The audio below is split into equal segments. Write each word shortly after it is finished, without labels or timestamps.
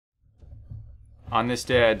On this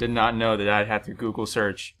day, I did not know that I'd have to Google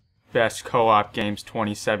search Best Co-op Games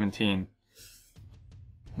 2017.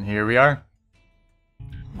 And here we are.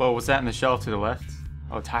 Whoa, what's that in the shelf to the left?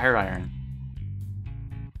 Oh, tire iron.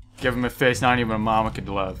 Give him a face not even a mama could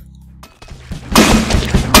love.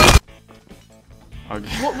 Okay.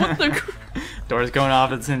 What the? Door's going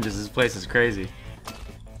off its hinges. This place is crazy.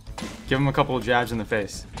 Give him a couple of jabs in the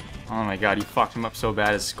face. Oh my god, he fucked him up so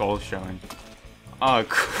bad his skull's showing. Oh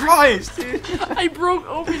Christ, dude! I broke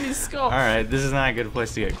open his skull. Alright, this is not a good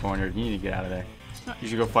place to get cornered. You need to get out of there. You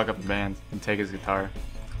should go fuck up the band and take his guitar.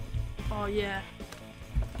 Oh yeah.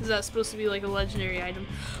 Is that supposed to be like a legendary item?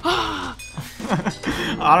 I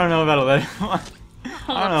don't know about I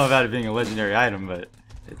don't know about it being a legendary item, but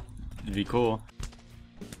it'd be cool.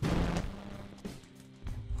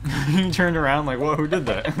 He turned around like, whoa, who did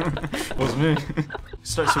that? It was me.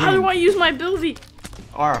 Start swinging. How do I use my ability?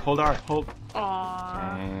 R, hold R, hold.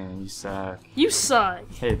 Aww. Man, you suck. You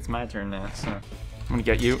suck. Hey, it's my turn now, so I'm gonna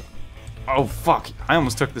get you. Oh fuck, I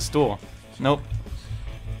almost took the stool. Nope.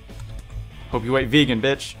 Hope you ate vegan,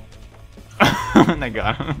 bitch. And I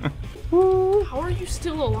got him. How are you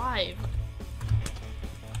still alive?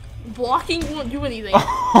 Blocking won't do anything.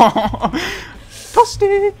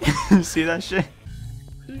 Toasted! You see that shit?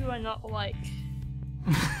 Who do I not like?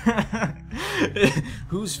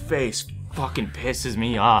 Whose face fucking pisses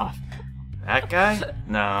me off? That guy?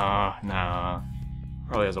 No, no.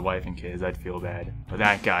 Probably has a wife and kids, I'd feel bad. But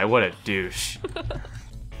that guy, what a douche.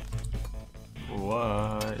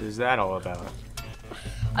 What is that all about?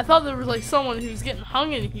 I thought there was like someone who's getting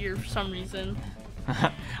hung in here for some reason.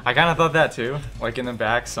 I kind of thought that too. Like in the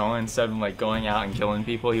back, someone instead of like going out and killing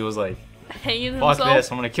people, he was like, hanging fuck himself.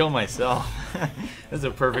 this, I'm gonna kill myself. This is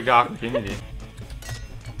a perfect opportunity.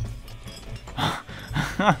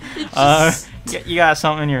 You got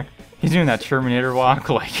something in your... He's doing that Terminator walk,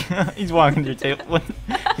 like, he's walking to your table.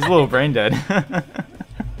 He's a little brain dead.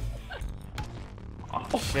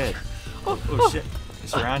 Oh shit. Oh shit. You're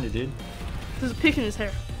surrounded, dude. There's a pick in his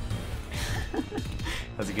hair.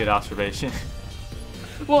 That's a good observation.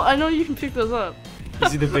 Well, I know you can pick those up. You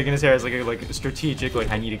see the pick in his hair is like a strategic, like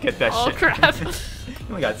I need to get that shit. Oh crap. You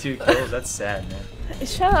only got 2 kills, that's sad, man. Hey,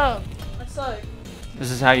 shut up. I suck. This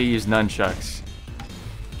is how you use nunchucks.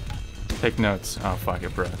 Take notes. Oh fuck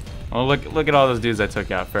it, bro. Oh look at all those dudes I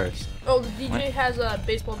took out first. Oh, the DJ has a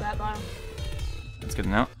baseball bat by him. That's good to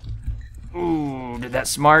know. Ooh, did that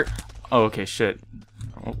smart. Oh, okay, shit.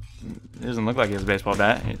 Oh, it doesn't look like he has a baseball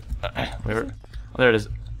bat. Where? Oh, there it is.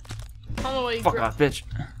 I don't know why Fuck off, bitch.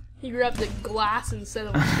 He grabbed the glass instead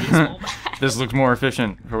of a baseball bat. This looks more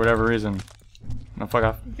efficient for whatever reason. No, fuck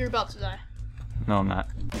off. You're about to die. No, I'm not.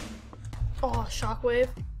 Oh, shockwave.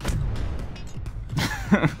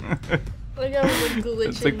 Like I was like glitching.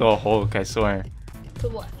 It's like the Hulk, I swear. To the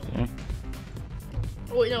left. Yeah.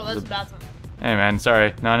 Oh wait, no, that's the bathroom. Hey man,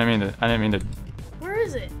 sorry. No, I didn't mean to. Where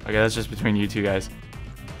is it? Okay, that's just between you two guys.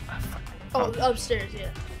 Oh, upstairs, yeah.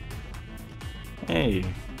 Hey.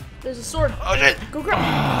 There's a sword. Oh shit! Go grab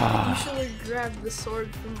it. You should have grabbed the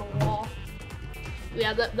sword from the wall.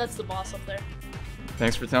 Yeah, that's the boss up there.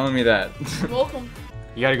 Thanks for telling me that. You're welcome.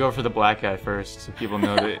 You gotta go for the black guy first, so people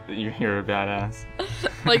know that you're a badass.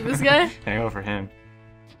 Like this guy? Yeah, go for him.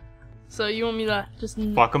 So you want me to just...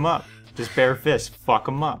 Fuck him up. Just bare fist. Fuck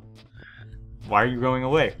him up. Why are you going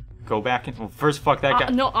away? Go back and... Well, first fuck that guy.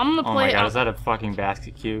 No, I'm gonna play... Oh my god, is that a fucking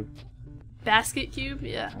basket cube? Basket cube?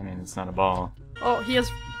 Yeah. I mean, it's not a ball. Oh, he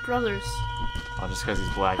has brothers. Oh, just because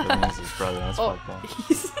he's black doesn't mean he's his brother. That's fucked up.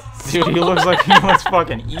 He's Dude, he looks like he looks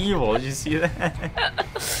fucking evil. Did you see that?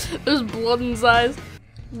 There's blood in his eyes.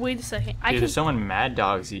 Wait a second. Dude, if someone mad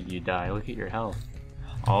dogs you, you die. Look at your health.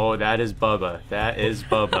 Oh, that is Bubba. That is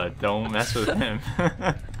Bubba. Don't mess with him.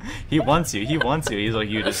 He wants you. He wants you. He's like,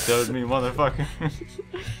 you disturbed me, motherfucker.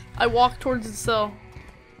 I walk towards the cell.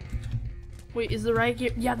 Wait, is the right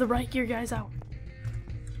gear? Yeah, the right gear guy's out.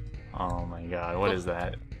 Oh my god, what is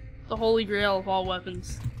that? The holy grail of all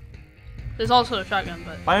weapons. There's also a shotgun,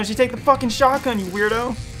 but... Why don't you take the fucking shotgun, you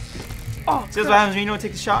weirdo? Oh, See what happens when you don't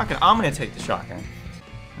take the shotgun. I'm gonna take the shotgun.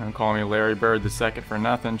 Don't call me Larry Bird II for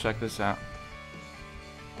nothing. Check this out.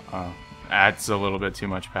 Oh, that's a little bit too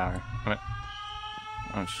much power. What?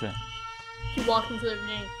 Oh shit. Keep walking to the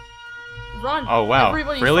grenade. Run! Oh wow.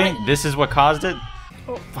 Everybody's Really? fighting. This is what caused it?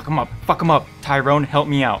 Oh. Fuck him up. Fuck him up. Tyrone, help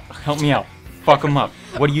me out. Help me out. Fuck him up.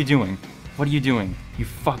 What are you doing? What are you doing? You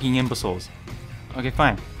fucking imbeciles. Okay,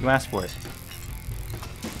 fine. You asked for it.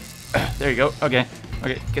 There you go. Okay.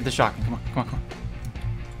 Okay, get the shotgun. Come on, come on, come on.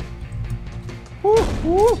 Woo,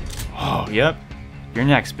 woo. Oh, yep. You're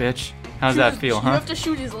next, bitch. How's that feel, huh? You have to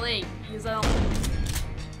shoot his leg. Because I don't...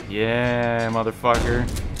 Yeah, motherfucker.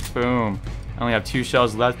 Boom. I only have 2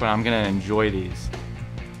 shells left, but I'm gonna enjoy these.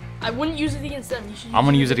 I wouldn't use it against them. You should. I'm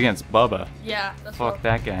gonna use it against Bubba. Yeah, that's Fuck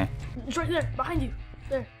that guy. It's right there, behind you.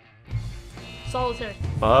 There. Solitary.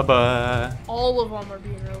 Bubba. All of them are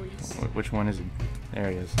being released. Which one is it?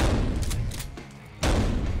 There he is.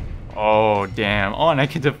 Oh, damn. Oh, and I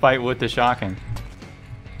get to fight with the shotgun.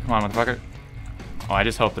 Come on, motherfucker. Oh, I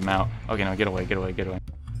just helped him out. Okay, no, get away, get away, get away.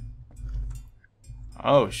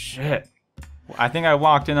 Oh, shit. I think I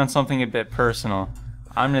walked in on something a bit personal.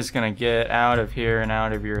 I'm just gonna get out of here and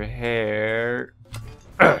out of your hair.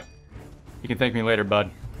 You can thank me later,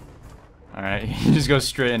 bud. Alright, he just goes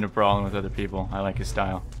straight into brawling with other people. I like his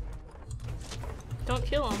style. Don't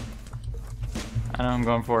kill him. I know I'm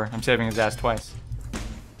going for. I'm saving his ass twice.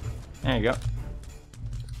 There you go.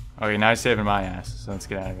 Okay, now he's saving my ass, so let's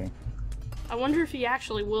get out of here. I wonder if he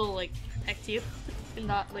actually will, like, protect you. And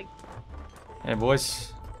not, like... Hey,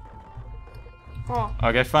 boys. Oh.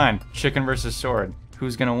 Okay, fine. Chicken versus sword.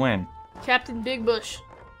 Who's gonna win? Captain Big Bush.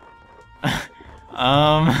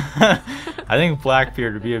 I think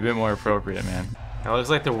Blackbeard would be a bit more appropriate, man. That looks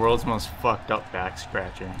like the world's most fucked up back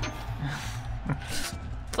scratcher. It's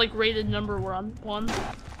like rated #1.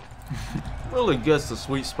 Really gets the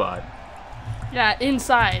sweet spot. Yeah,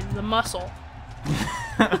 inside the muscle.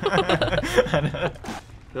 It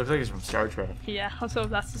looks like he's from Star Trek. Yeah, I was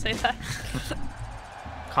about to say that.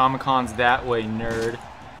 Comic-Con's that way, nerd.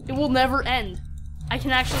 It will never end. I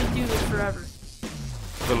can actually do this forever.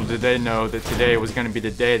 Little did they know that today was going to be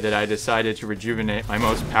the day that I decided to rejuvenate my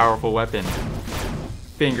most powerful weapon.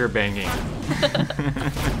 Finger banging.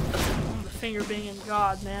 I'm the finger banging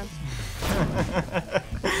god, man.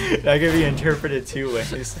 That could be interpreted 2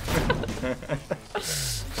 ways.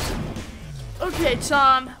 Okay,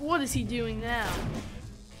 Tom, what is he doing now?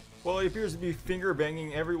 Well, he appears to be finger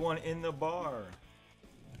banging everyone in the bar.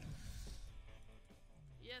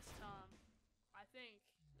 Yes, Tom. I think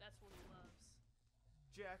that's what he loves.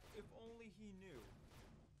 Jack, if only he knew.